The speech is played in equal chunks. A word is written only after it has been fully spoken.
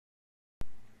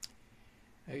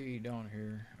Hey, Don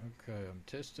here. Okay, I'm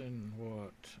testing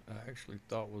what I actually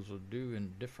thought was a do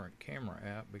in different camera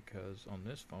app because on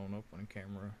this phone, open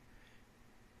camera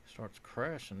starts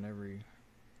crashing every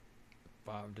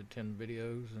 5 to 10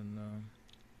 videos and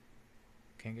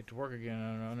can't get to work again.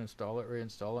 And uninstall it,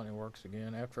 reinstall it, and it works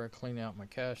again. After I clean out my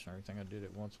cache and everything, I did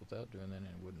it once without doing that and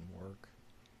it wouldn't work.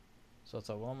 So I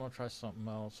thought, well, I'm gonna try something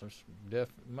else.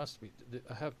 Must be.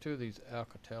 I have two of these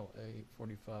Alcatel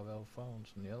A45L phones,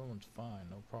 and the other one's fine,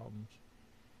 no problems.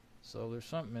 So there's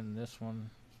something in this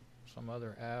one, some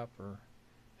other app, or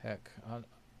heck,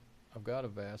 I've got a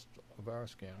virus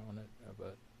scan on it,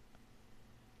 but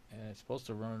and it's supposed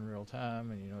to run in real time,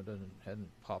 and it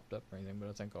hadn't popped up or anything. But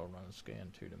I think I'll run a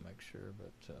scan too to make sure.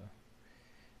 But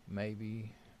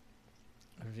maybe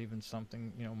there's even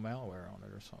something malware on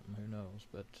it or something. Who knows?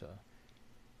 But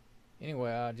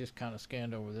anyway, I just kind of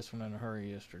scanned over this one in a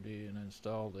hurry yesterday and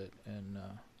installed it, and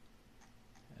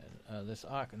this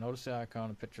icon. Notice the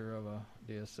icon, a picture of a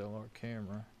DSLR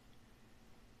camera.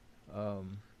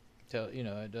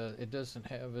 It doesn't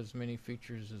have as many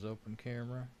features as open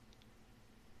camera,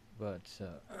 but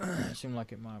it seemed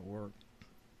like it might work.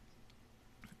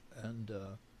 And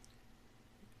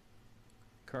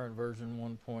current version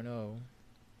 1.0.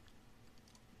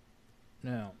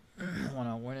 Now, when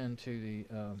I went into the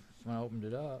when I opened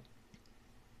it up,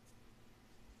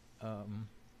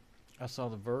 I saw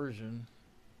the version.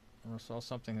 I saw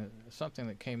something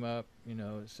that came up.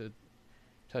 It said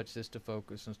touch this to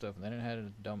focus and stuff, and then it had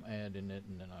a dumb ad in it,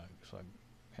 and then I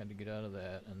had to get out of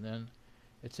that, and then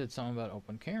it said something about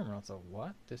open camera. I thought,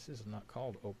 what? This is not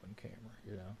called open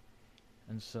camera,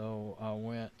 And so I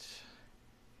went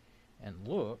and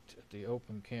looked at the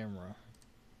open camera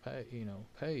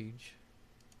page,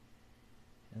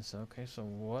 and so okay, so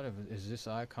what is this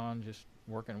icon just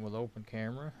working with open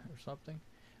camera or something?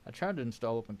 I tried to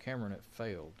install open camera and it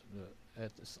failed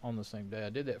on the same day. I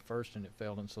did that first and it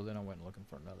failed, and so then I went looking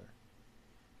for another.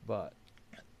 But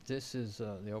this is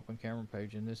the open camera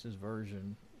page, and this is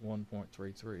version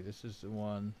 1.33. This is the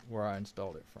one where I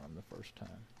installed it from the first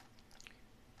time.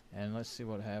 And let's see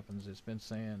what happens. It's been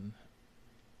saying,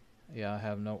 yeah, I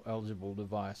have no eligible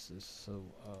devices, so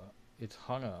it's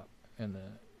hung up in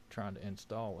trying to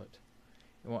install it.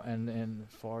 Well, and as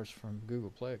far as from Google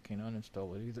Play, I can't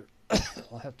uninstall it either.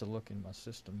 I'll have to look in my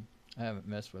system. I haven't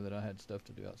messed with it. I had stuff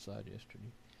to do outside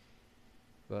yesterday.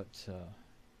 But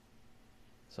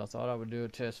so I thought I would do a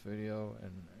test video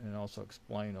and also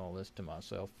explain all this to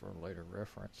myself for later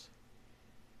reference.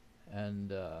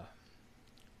 And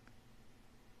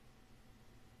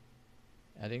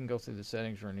I didn't go through the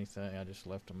settings or anything. I just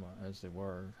left them as they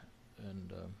were.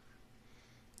 And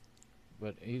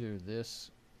but either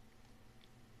this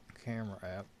camera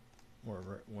app,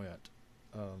 wherever it went,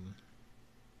 I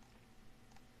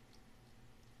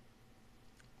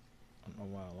don't know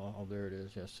why. Oh, there it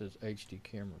is. Yeah, it says HD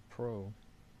Camera Pro.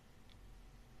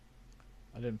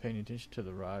 I didn't pay any attention to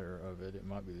the writer of it. It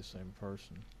might be the same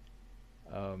person.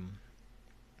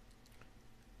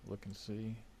 Look and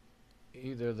see.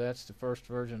 Either that's the first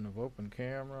version of open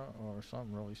camera or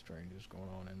something really strange is going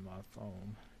on in my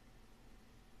phone.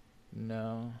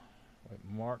 No. Wait,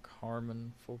 Mark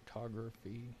Harmon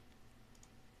Photography.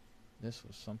 This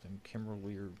was something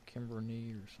Kimberly or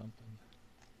something.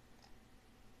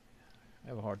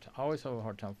 I always have a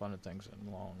hard time finding things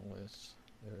in long lists.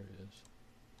 There it is.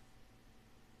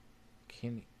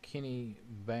 Kenny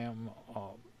Bam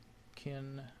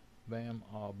Ken Bam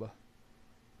Ob.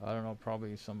 I don't know,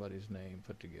 probably somebody's name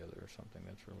put together or something.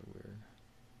 That's really weird.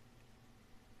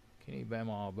 Kenny Bam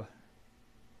Ob.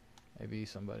 Maybe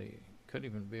somebody, could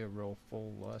even be a real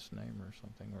full last name or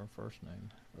something, or a first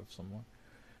name of someone.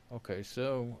 Okay,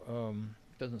 so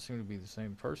doesn't seem to be the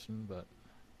same person, but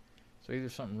so either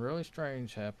something really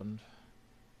strange happened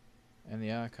and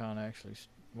the icon actually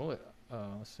let's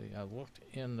see, I looked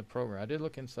in the program. I did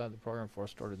look inside the program before I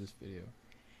started this video,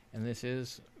 and this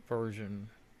is version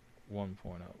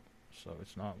 1.0, so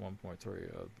it's not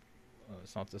 1.3.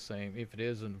 It's not the same. If it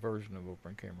is a version of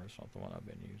open camera, it's not the one I've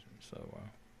been using. So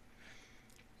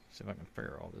see if I can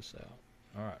figure all this out.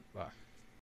 Alright, bye.